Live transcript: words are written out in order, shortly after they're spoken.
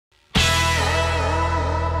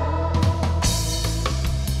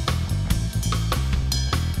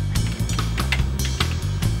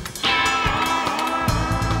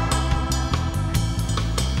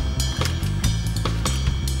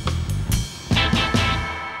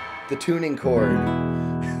the tuning chord.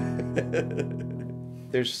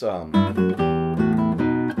 There's some.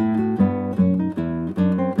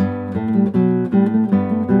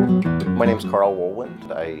 My name's Karl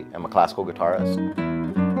Wohlwend. I am a classical guitarist.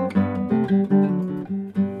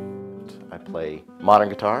 I play modern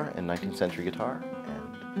guitar and 19th century guitar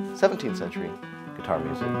and 17th century guitar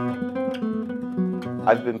music.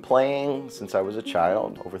 I've been playing since I was a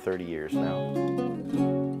child, over 30 years now.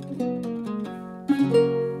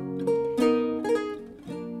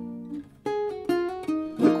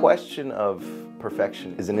 The question of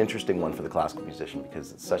perfection is an interesting one for the classical musician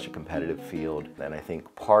because it's such a competitive field, and I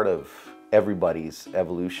think part of everybody's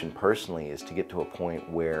evolution personally is to get to a point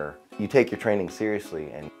where you take your training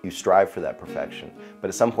seriously and you strive for that perfection, but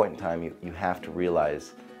at some point in time you have to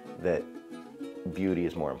realize that beauty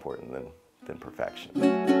is more important than perfection.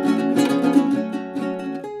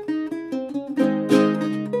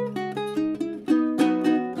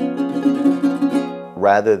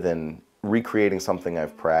 Rather than recreating something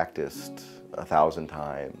I've practiced 1,000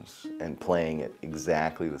 times and playing it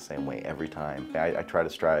exactly the same way every time, I try to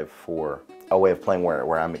strive for a way of playing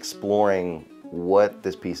where I'm exploring what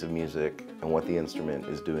this piece of music and what the instrument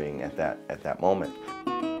is doing at that moment.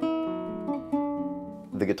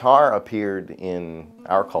 The guitar appeared in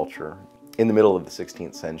our culture in the middle of the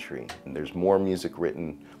 16th century. And there's more music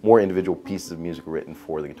written, more individual pieces of music written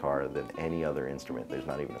for the guitar than any other instrument. There's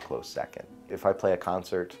not even a close second. If I play a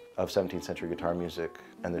concert of 17th century guitar music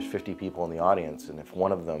and there's 50 people in the audience, and if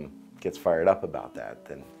one of them gets fired up about that,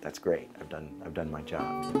 then that's great. I've done my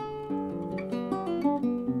job.